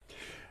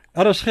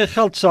RSG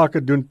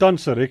Geldsaake doen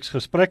tans 'n reeks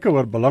gesprekke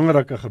oor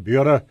belangrike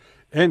gebeure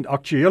en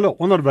aktuele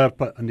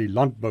onderwerpe in die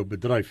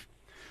landboubedryf.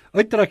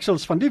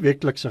 Uittreksels van die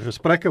weeklikse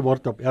gesprekke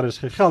word op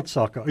RSG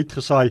Geldsaake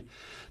uitgesaai,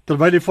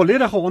 terwyl die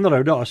volledige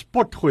onderhoude as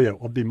potgoeie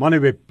op die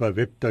Moneyweb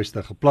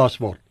webtuiste geplaas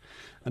word.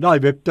 En daai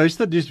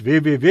webtuiste dis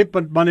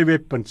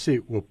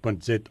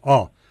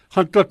www.moneyweb.co.za.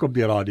 Gaan klik op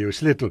die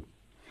radiosleutel.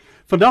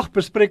 Vandag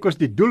bespreek ons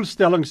die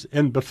doelstellings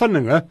en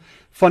bevindinge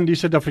van die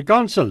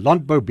Suid-Afrikaanse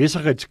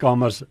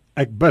landbou-sakekamer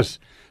Agbiz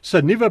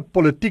se nuwe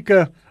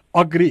politieke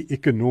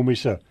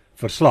agri-ekonomiese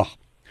verslag.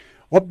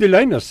 Op die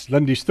lyn is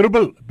Lindie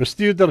Stroebel,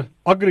 bestuurder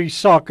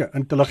Agrisake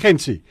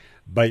Intelligensie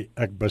by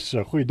Agbiz.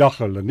 Goeiedag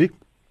Lindie.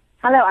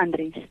 Hallo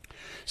Andries.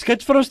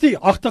 Skets vir ons die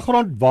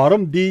agtergrond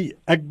waarom die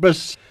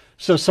Agbiz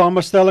se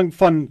samestelling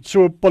van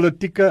so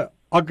politieke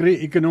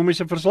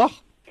agri-ekonomiese verslag?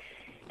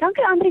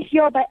 Dankie Andries.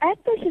 Ja, by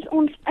Agbiz is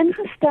ons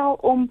ingestel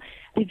om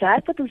die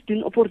werk wat ons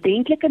doen op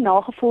ordentlike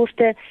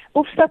nagevoerde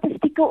of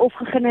statistieke of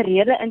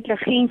gegenereerde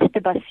intelligensie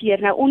te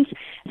baseer. Nou ons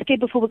skep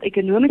byvoorbeeld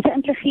ekonomiese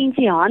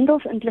intelligensie,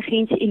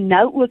 handelsintelligensie en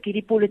nou ook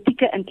hierdie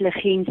politieke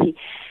intelligensie.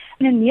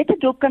 In 'n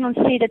netedop kan ons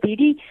sê dat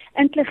hierdie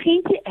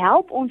intelligensie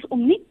help ons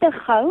om nie te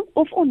gou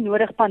of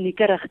onnodig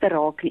paniekerig te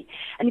raak nie.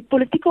 In die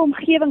politieke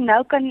omgewing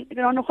nou kan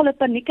daar nogal 'n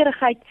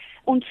paniekerigheid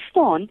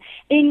ontstaan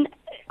en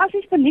as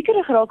jy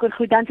paniekerig raak oor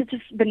goed, dan sit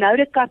soos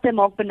benoude katte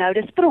maak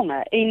benoude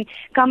spronge en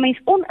kan mens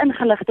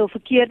oningeligte of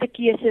verkeerde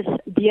keuses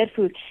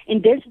deurvoer.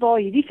 En dis waar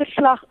hierdie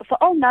verslag,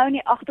 veral nou in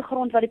die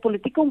agtergrond waar die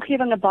politieke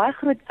omgewing 'n baie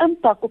groot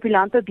impak op die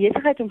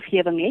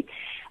landbou-besigheidsomgewing het,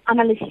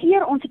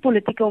 analiseer ons die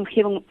politieke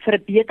omgewing vir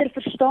 'n beter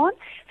verstaan,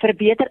 vir 'n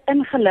beter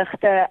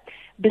ingeligte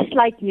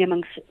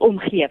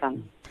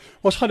besluitnemingsomgewing.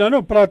 Ons gaan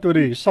nou praat oor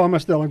die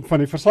samestelling van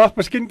die verslag.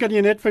 Miskien kan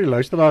jy net vir die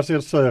luisteraars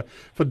eers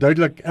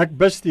verduidelik.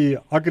 Agbiz, die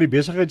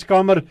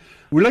Agri-besigheidskamer,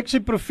 hoe lyk sy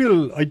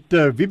profiel, uit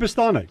wie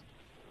bestaan hy?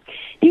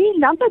 Die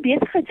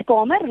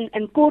landbou-besigheidskamer,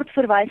 in kort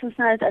verwys ons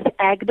nou as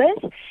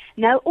Agbiz.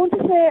 Nou ons is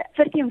 'n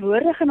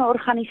verteenwoordigende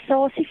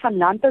organisasie van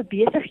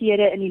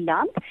landboubesighede in die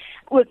land,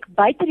 ook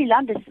buite die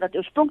land, dis wat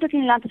oorspronklik in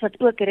die land is,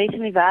 wat ook res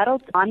in die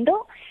wêreld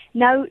handel.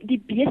 Nou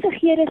die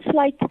besighede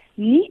sluit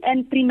nie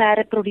in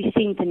primêre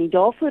produsente nie.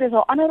 Daarvoor is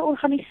daar ander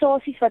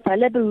organisasies wat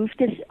hulle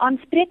behoeftes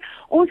aanspreek.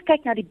 Ons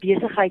kyk na die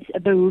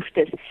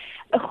besigheidsbehoeftes.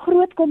 'n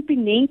Groot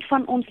komponent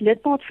van ons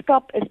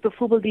lidmaatskap is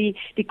byvoorbeeld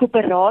die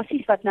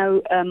koöperasies wat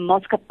nou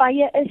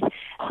maatskappye is.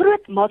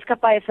 Groot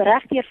maatskappye vir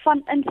regdeur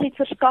van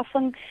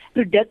insetverskaffing,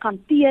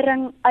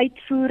 produkhantering,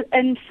 uitvoer,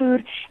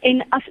 invoer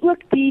en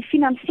asook die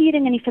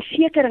finansiering en die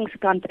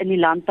versekeringskant in die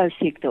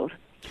landbousektor.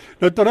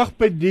 Nou terug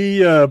by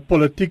die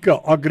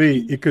politieke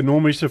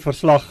agri-ekonomiese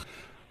verslag.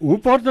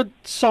 Hoe word dit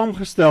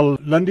saamgestel,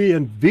 Lindie,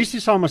 en wie is die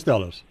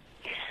samestellers?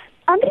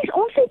 Andries,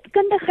 ons het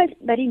kundiges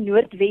by die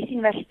Noordwes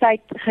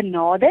Universiteit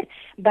genader,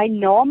 by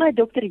name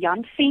Dr.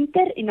 Jan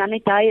Venter, en dan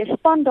het hy 'n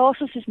span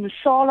daarso soos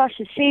Musala,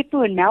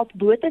 Sesepo en Melt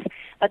Boters,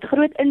 wat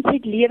groot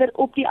inset lewer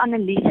op die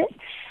analises.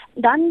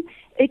 Dan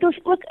het ons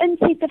ook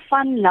insette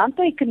van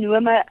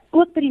landbou-ekonome,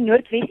 ook by die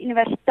Noordwes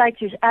Universiteit,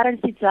 soos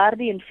Ernst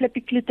Zardi en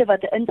Flippie Kloete,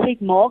 wat 'n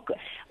inset maak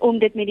om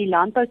dit met die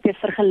landbou te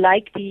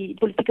vergelyk, die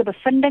politieke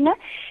bevindinge.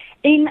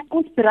 En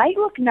ons brei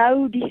ook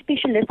nou die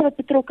spesialiste wat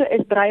betrokke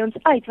is, brei ons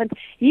uit, want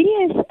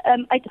hierdie is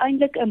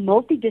uiteindelik 'n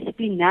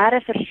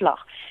multidissiplinêre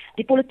verslag.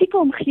 Die politieke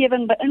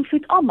omgewing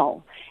beïnvloed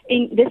almal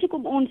en dis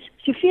hoekom ons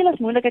soveel as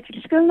moontlik uit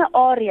verskillende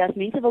areas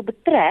mense wil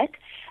betrek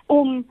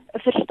om 'n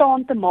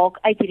verstaan te maak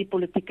uit hierdie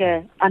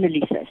politieke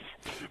analises.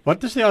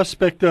 Wat is die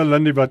aspekte,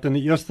 Lindie, wat in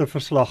die eerste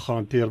verslag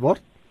gehanteer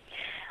word?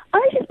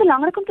 Alles is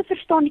belangrik om te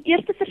verstaan. Die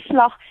eerste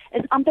verslag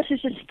is amper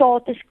soos 'n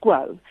status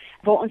quo,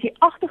 waar ons die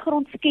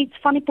agtergrond skets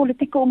van die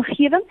politieke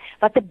omgewing,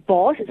 wat 'n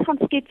basis gaan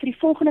skep vir die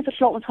volgende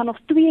verslag. Ons gaan nog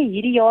 2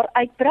 hierdie jaar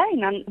uitbrei en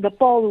dan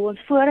bepaal hoe ons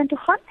vorentoe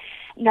gaan.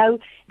 Nou,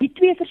 die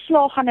 2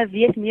 verslae gaan nou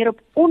wees meer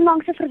op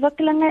onlangse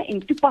verwikkelinge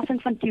en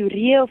toepassing van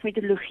teorieë of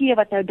metodologieë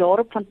wat nou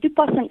daarop van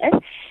toepassing is.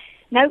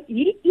 Nou,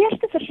 hierdie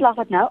eerste verslag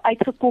wat nou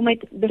uitgekom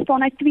het,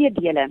 bestaan uit 2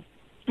 dele.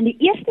 In die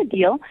eerste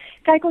deel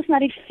kyk ons na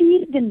die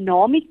 4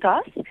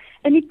 dinamikas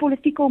in die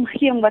politieke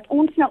omgewing wat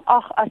ons nou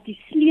ag as die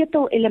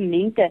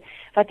sleutelelemente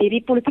wat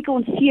hierdie politieke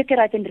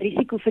onsekerheid en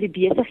risiko vir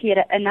die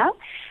besighede inhou.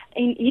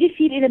 En hierdie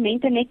 4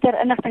 elemente net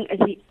ter inligting is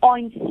die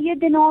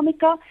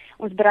ANC-dinamika.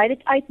 Ons brei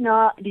dit uit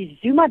na die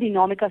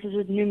Zuma-dinamika, soos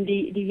ons noem,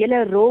 die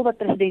hele rol wat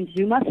president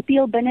Zuma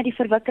speel binne die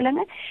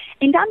verwikkelinge.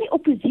 En dan die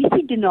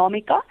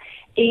opposisie-dinamika.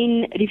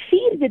 En die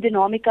 4de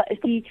dinamika is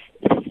die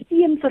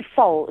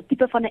systeemverval,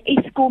 tipe van 'n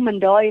Eskom, en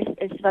daai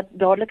is wat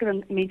dadelik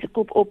in mense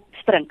kop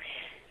opspring.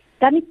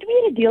 Dan die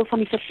tweede deel van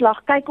die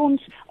verslag kyk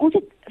ons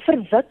het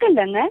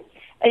verwikkelinge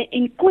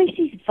en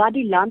kwessies wat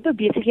die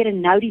landboubesighede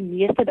nou die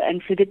meeste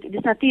beïnvloed. Dit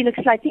is natuurlik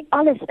sluit nie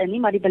alles in nie,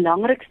 maar die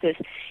belangrikstes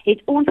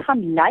het ons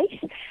gaan lys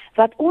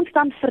wat ons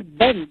dan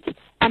verbind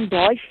aan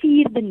daai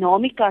 4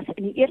 dinamikas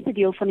in die eerste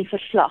deel van die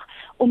verslag,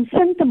 om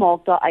sin te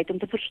maak daaruit, om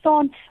te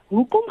verstaan,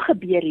 hoekom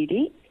gebeur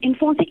hierdie, en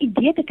vir ons 'n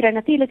idee te kry.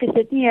 Natuurlik is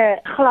dit nie 'n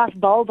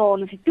glasbal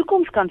waarin ons die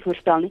toekoms kan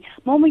voorspel nie,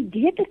 maar om 'n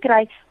idee te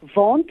kry,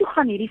 waartoe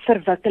gaan hierdie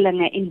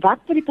verwikkelinge, en wat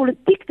wil die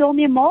politiek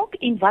daarmee maak,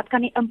 en wat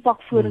kan die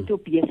impak vorentoe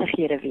op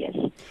besighede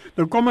wees.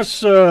 Nou kom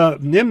ons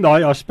neem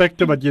daai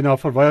aspekte wat jy nou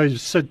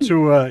verwys sit,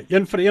 so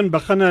een vir een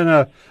begin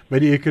by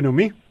die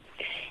ekonomie.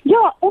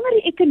 Ja, onder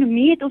die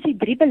ekonomie het ons die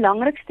 3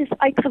 belangrikstes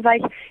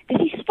uitgewys. Dis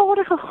die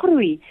stadige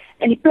groei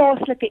in die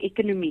plaaslike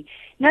ekonomie.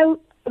 Nou,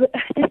 dit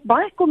is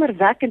baie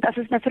kommerwekkend as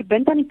ons nou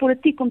verbind aan die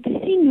politiek om te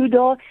sien hoe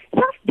daar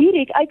selfs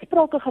direk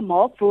uitsprake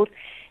gemaak word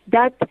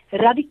dat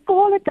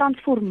radikale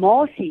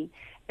transformasie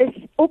is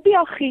op die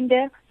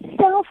agenda,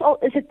 selfs al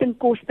is dit ten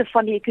koste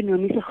van die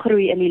ekonomiese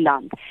groei in die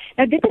land.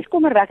 Nou dit is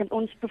kommerwekkend.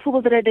 Ons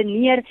byvoorbeeld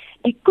redeneer,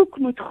 die koek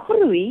moet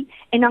groei,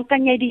 en dan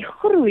kan jy die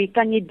groei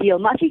deel.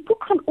 Maar as jy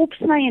koek gaan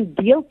opsny in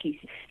deeltjies,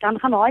 dan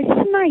gaan daai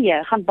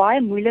snye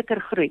baie moeiliker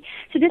groei.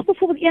 So dis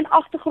byvoorbeeld een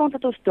agtergrond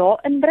wat ons daar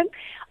inbring.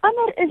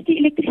 Ander is die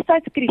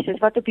elektrisiteitskrisis,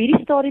 wat op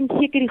hierdie stadium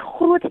seker die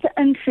grootste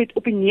invloed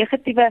op die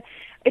negatiewe,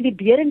 die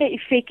berende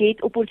effek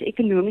het op ons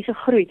ekonomiese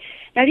groei.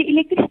 Nou die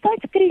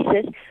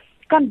elektrisiteitskrisis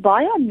kan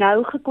baie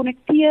nou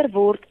gekonnekteer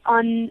word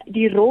aan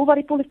die rol wat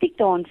die politiek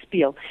daarin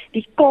speel.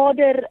 Die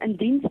kader in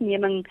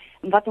diensneming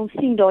wat ons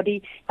sien daar,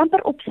 die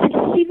amper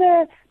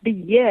obsessiewe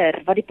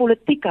beheer wat die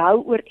politiek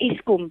hou oor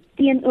Eskom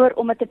teenoor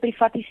om dit te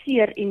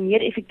privatiseer en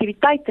meer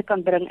effektiwiteit te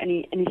kan bring in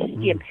die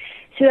stelsel.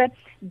 So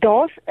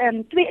daar's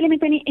 2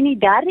 elemente en die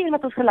derde een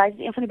wat ons gelys het,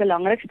 een van die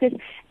belangrikstes,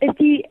 is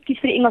die, kies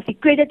vir die Engels, die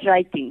credit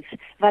ratings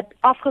wat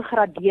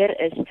afgegradeer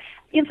is.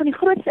 Een van die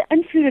grootste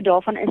invloede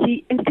daarvan is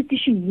die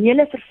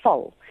institusionele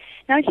verval.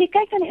 Nou as jy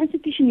kyk aan die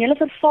institusionele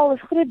verval,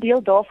 is groot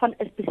deel daarvan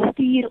is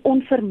bestuur,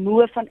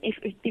 onvermoë van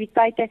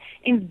effektiwiteite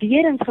en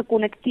weer eens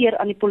gekonnekteer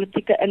aan die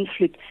politieke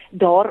invloed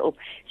daarop.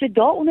 So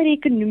daar onder die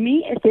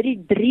ekonomie is dit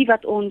die 3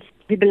 wat ons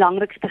die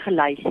belangrikste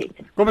gelys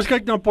het. Kom ons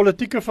kyk na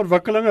politieke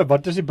verwikkelinge.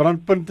 Wat is die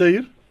brandpunte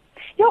hier?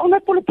 Ja,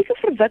 onder politieke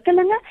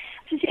verwikkelinge,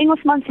 soos die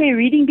Engelsman sê,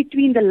 reading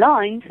between the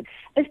lines,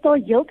 is daar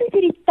heeltyd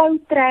hierdie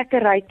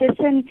toutrekkery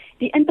tussen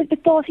die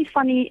interpretasie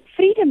van die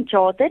Freedom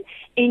Charter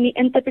en die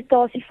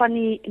interpretasie van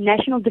die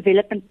National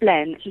Development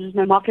Plan, soos ons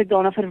nou maklik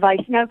daarna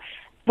verwys. Nou,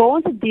 waar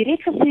ons het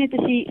direk gesien het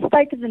is die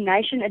State of the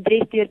Nation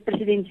adres deur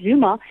president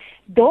Zuma,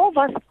 daar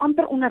was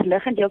amper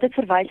onderliggend heeltyd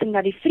verwysing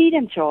na die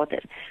Freedom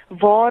Charter,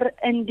 waar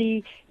in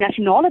die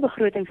nasionale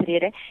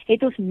begrotingsrede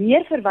het ons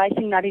meer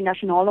verwysing na die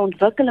nasionale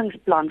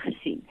ontwikkelingsplan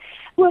gesien.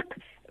 Ook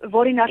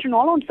waar die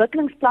nasionale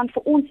ontwikkelingsplan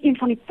vir ons een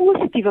van die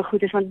positiewe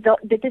goed is, want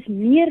dit is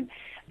meer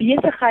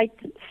besigheid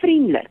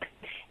vriendelik.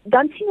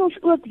 Dan sien ons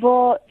ook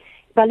waar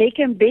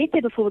Baleka Mbete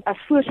byvoorbeeld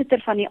as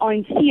voorsitter van die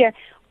ANC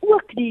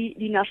ook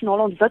die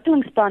nasionale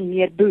ontwikkelingsplan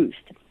meer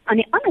boost. Aan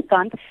die ander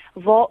kant,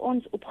 waar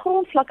ons op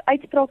grondvlak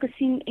uitsprake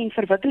sien en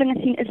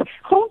verwikkelinge sien, is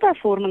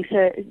grondhervorming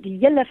se die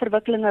hele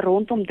verwikkelinge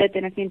rondom dit,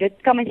 en ek meen dit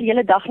kan mens die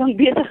hele dag lank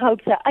besig hou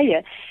op sy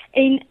eie.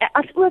 En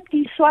as ook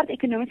die swart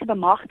ekonomiese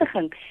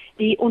bemagtiging,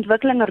 die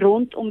ontwikkelinge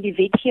rondom die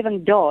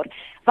wetgewing daar,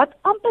 wat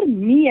amper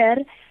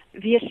meer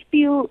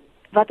weerspieël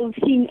wat ons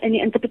sien in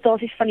die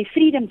interpretasies van die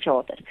Freedom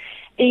Charter.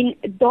 En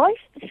daai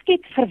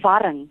skep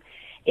verwarring.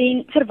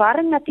 En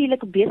verwarring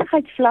natuurlik op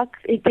besigheidsvlak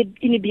het 'n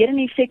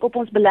inhiberende effek op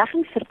ons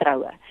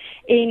beleggingsvertroue.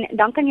 En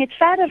dan kan jy dit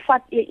verder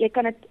vat, jy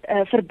kan dit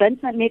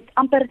verbind met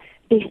amper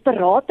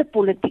desperate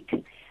politiek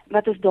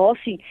wat ons daar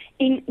sien.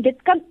 En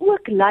dit kan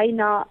ook lei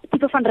na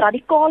tipe van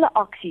radikale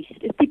aksies.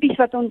 Dit is tipies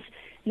wat ons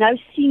nou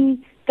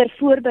sien ter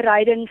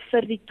voorbereiding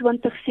vir die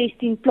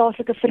 2016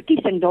 plaaslike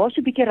verkiesing. Daar is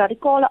 'n bietjie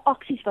radikale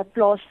aksies wat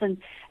plaasvind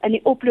in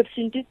die oploop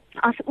soontoe,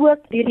 as ook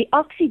die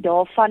reaksie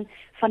daarvan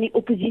van die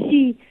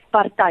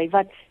oppositieparty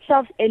wat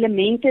selfs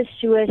elemente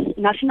soos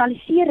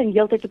nasionalisering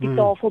heeltyd op die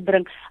tafel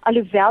bring,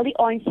 alhoewel die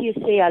ANC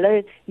sê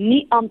hulle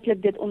nie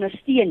amptelik dit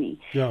ondersteun nie.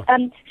 Ja.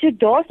 So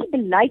daar's die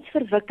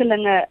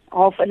beleidsverwikkelinge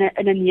half in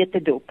 'n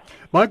neutedop.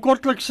 Baie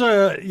kortliks,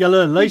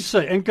 julle lys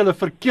enkele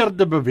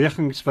verkeerde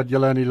bewegings wat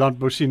julle in die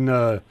landbou sien,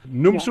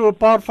 noem so 'n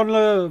paar van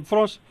hulle vir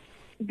ons.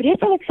 Breed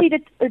sal ek sê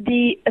dit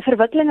die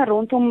verwikkelinge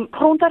rondom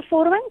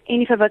grondhervorming en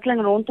die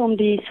verwikkeling rondom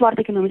die swart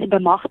ekonomiese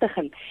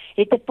bemagtiging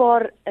het 'n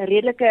paar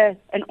redelike,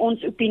 in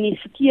ons opinie,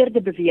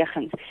 verkeerde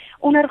bewegings.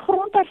 Onder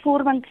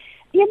grondhervorming,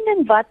 een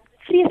ding wat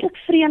vreeslik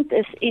vreemd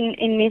is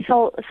en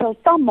mense sal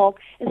tam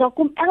maak, is daar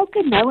kom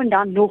elke nou en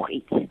dan nog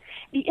iets.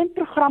 Die een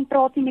program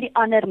praat nie met die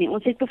ander nie.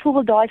 Ons het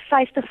byvoorbeeld daai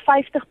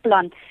 50-50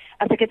 plan.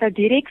 As ek dit nou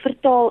direk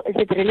vertaal, is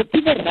dit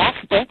relatiewe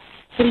regte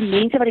vir die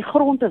mense wat die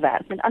grond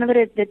bewerk. Met ander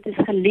woorde, dit is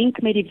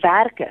gelink met die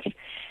werkers.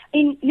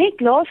 En net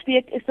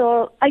laasweek is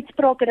daar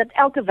uitsprake dat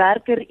elke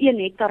werker 1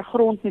 hektar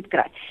grond moet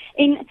kry.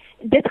 En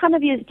dit gaan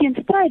nou weer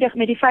teenstrydig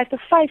met die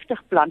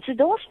 50-50 plan. So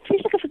daar's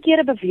vreeslike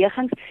verkeerde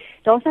bewegings.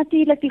 Daar's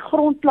natuurlik die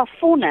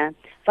grondplafonne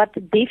wat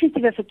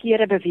definitiewe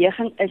verkeerde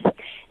beweging is,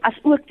 as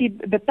ook die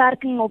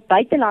beperking op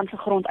buitelandse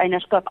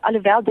grondeienaarskap,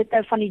 alhoewel dit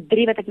nou van die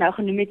 3 wat ek nou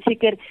genoem het,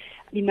 seker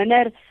die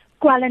minder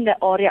kwellende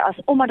area as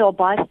omdat daar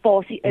baie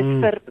spasie is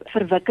vir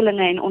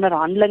verwikkelinge en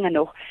onderhandelinge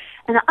nog.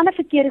 En 'n ander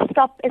verkeerde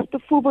stap is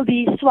byvoorbeeld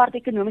die swart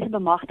ekonomiese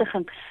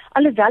bemagtiging.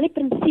 Alhoewel die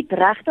prinsip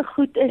regtig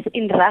goed is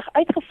en reg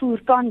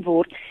uitgevoer kan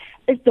word,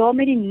 is daar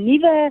met die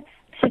nuwe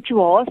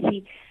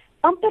situasie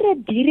amper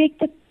 'n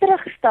direkte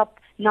terugstap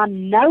na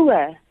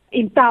noue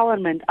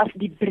empowerment as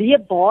die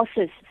breë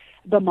basis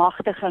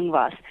bemagtiging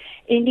was.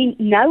 En die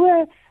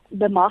noue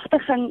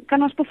bemagtiging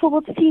kan ons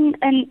byvoorbeeld sien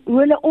in hoe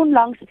hulle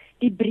onlangs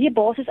die breë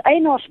basis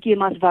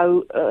eienaarsskemas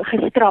wou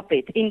geskraap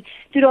het. En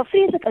toe daar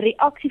vreeslike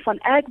reaksie van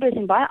Agbiz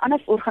en baie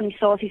ander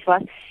organisasies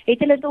was, het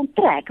hulle dit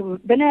onttrek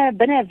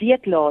binne 'n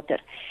week later.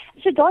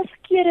 So daai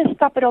verkeerde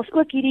stappe, daar's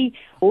ook hierdie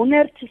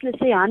 100, soos hulle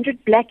sê,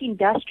 100 black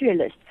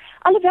industrialists.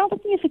 Alhoewel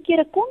dit nie 'n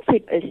verkeerde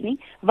konsep is nie,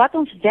 wat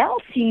ons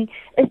wel sien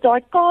is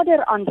daai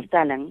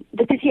kaderaanstelling.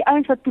 Dit is die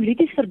ouens wat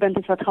polities verbind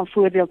is wat gaan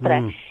voordeel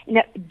trek.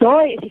 En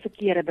daai is die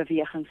verkeerde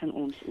bewegings in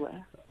ons oë.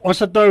 Ons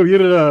het nou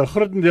hier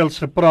grootendeels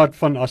gepraat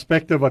van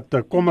aspekte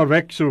wat kommer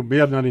wek, so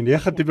meer na die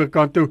negatiewe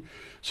kant toe.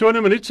 So in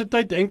 'n minuut se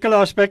tyd enkele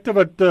aspekte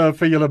wat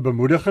vir julle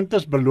bemoedigend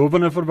is,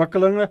 belowende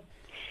verwikkelinge.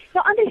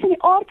 Ja, anders in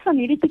die aard van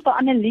hierdie tipe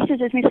analises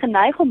is mens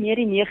geneig om meer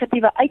die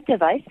negatiewe uit te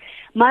wys,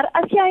 maar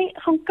as jy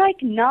gaan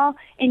kyk na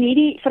en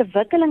hierdie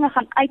verwikkelinge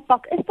gaan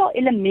uitpak, is daar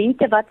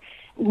elemente wat,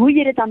 hoe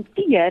jy dit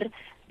hanteer,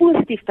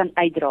 positief kan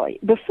uitdraai.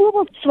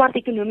 Byvoorbeeld swart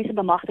ekonomiese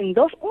bemagtiging,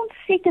 daar's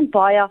ontsettend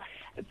baie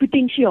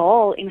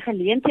potensiaal en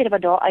geleenthede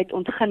wat daaruit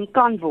ontgin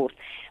kan word.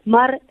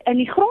 Maar in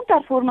die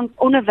grondhervorming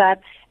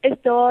onderwerp is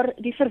daar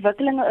die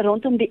verwikkelinge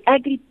rondom die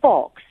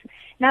agri-parks.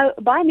 Nou,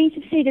 baie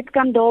mense sê dit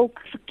kan dalk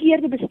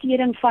verkeerde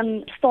besteding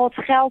van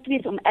staatsgeld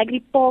wees om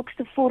agri-parks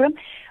te vorm,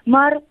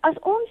 maar as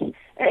ons,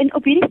 en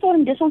op hierdie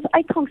stadium dis ons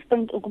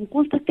uitgangspunt ook om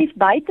konstruktief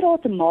bydrae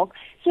te maak,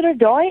 sodat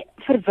daai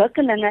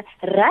verwikkelinge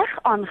reg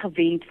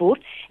aangewend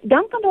word,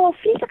 dan kan daar 'n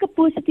vreeslike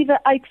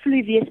positiewe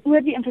uitvloei wees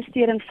oor die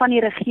investering van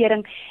die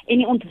regering en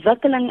die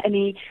ontwikkeling in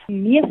die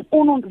mees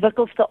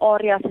onontwikkelde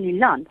areas in die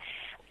land.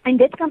 En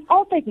dit kan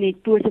altyd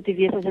net positief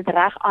wees as dit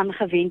reg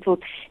aangewend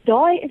word.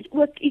 Daai is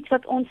ook iets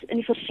wat ons in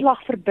die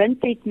verslag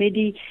verbind het met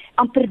die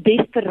amper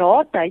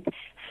desperaatheid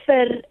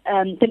vir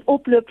ten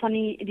oploop van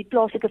die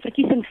plaaslike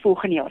verkiesings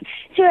volgende jaar.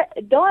 So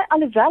daai,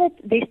 alhoewel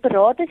dit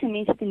desperaat is en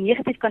mense dit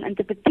negatief kan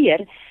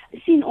interpreteer,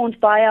 sien ons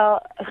baie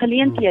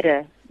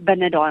geleenthede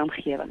binne daai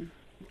omgewing.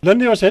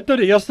 Lindie, ons het nou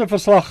die eerste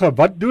verslag.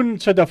 Wat doen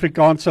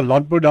Suid-Afrikaanse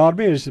landbou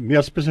daarmee? Is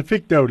meer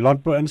spesifiek nou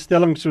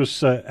landbou-instellings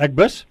soos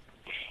Agbiz?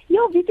 Ja,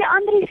 weet jy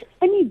Andries,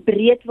 in die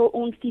breed wil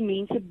ons die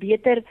mense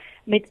beter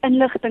met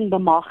inligting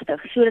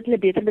bemagtig, sodat hulle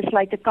beter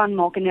besluite kan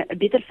maak en 'n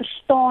beter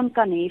verstaan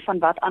kan hê van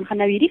wat aangaan.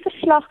 Nou hierdie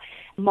verslag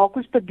maak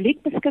ons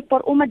publiek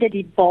beskikbaar omdat dit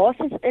die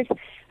basis is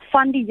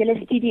van die hele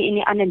studie en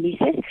die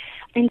analises.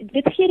 En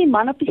dit gee die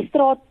man op die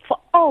straat,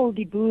 veral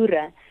die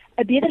boere,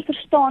 'n beter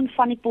verstaan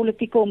van die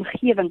politieke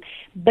omgewing.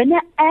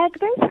 Binne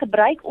Agbiz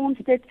gebruik ons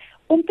dit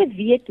om te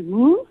weet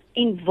hoe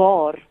en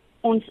waar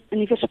ons in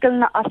die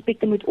verskillende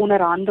aspekte moet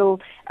onderhandel,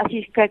 as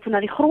jy kyk na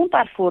die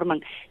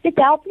grondhervorming. Dit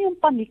help nie om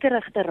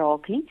paniekerig te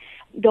raak nie.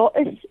 Daar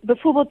is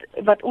byvoorbeeld,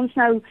 wat ons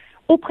nou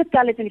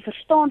opgetel het in die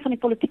verstaan van die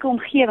politieke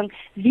omgewing,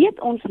 weet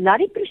ons, laat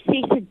die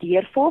prosesse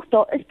deurvolg.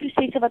 Daar is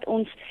prosesse wat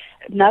ons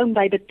nou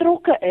by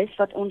betrokke is,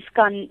 wat ons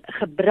kan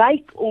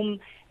gebruik om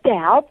te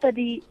help dat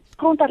die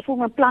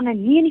grondhervorming planne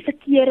nie in die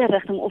verkeerde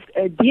rigting of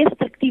 'n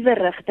destruktiewe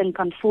rigting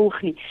kan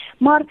volg nie.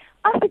 Maar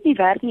as dit nie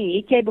werk nie,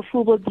 het jy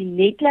byvoorbeeld die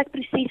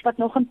netlekproses wat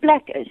nog in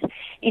plek is.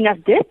 En as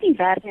dit nie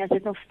werk nie, as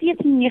dit nog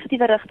steeds in 'n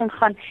negatiewe rigting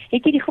gaan,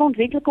 het jy die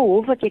grondwetlike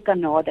hof wat jy kan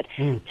nader.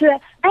 So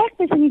ek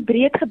is in die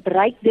breed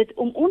gebruik dit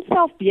om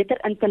onsself beter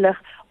in te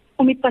lig,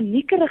 om die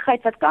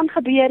paniekerigheid wat kan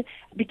gebeur,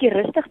 bietjie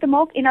rustig te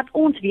maak en dat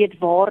ons weet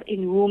waar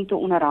en hoe om te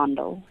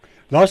onderhandel.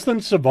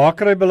 Laastens, waar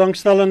kry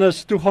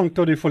belangstellendes toegang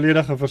tot die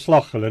volledige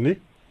verslag, Lindie?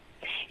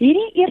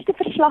 Hierdie eerste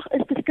verslag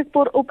is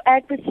beskikbaar op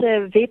Agbiz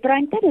se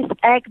webruimte, dis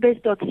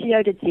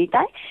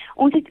agbiz.co.za.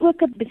 Ons het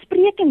ook 'n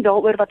bespreking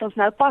daaroor wat ons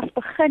nou pas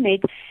begin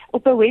het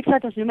op 'n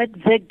webwerf, ons noem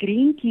dit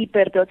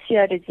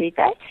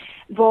thegreenkeeper.co.za,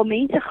 waar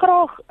mense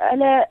graag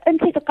hulle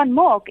insette kan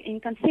maak en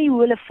kan sê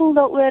hoe hulle voel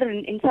daaroor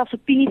en selfs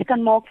opinies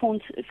kan maak vir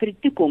ons vir die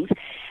toekoms.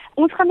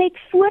 Ons gaan net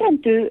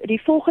vorentoe,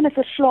 die volgende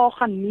verslag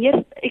gaan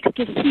meer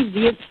eksklusief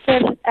wees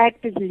vir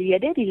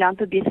Agbiz-lede, die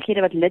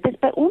landboubesighede wat lid is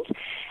by ons,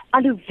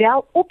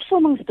 alhoewel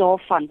opsommings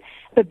daarvan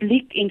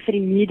publiek en vir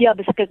die media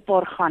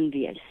beskikbaar gaan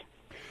wees.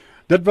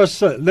 Dit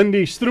was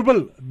Lindie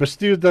Stroebel,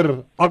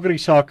 bestuurder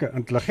Agrisake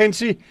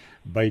Intelligensie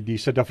by die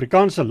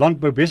Suid-Afrikaanse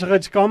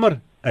Landbou-sakekamer,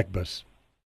 Agbiz.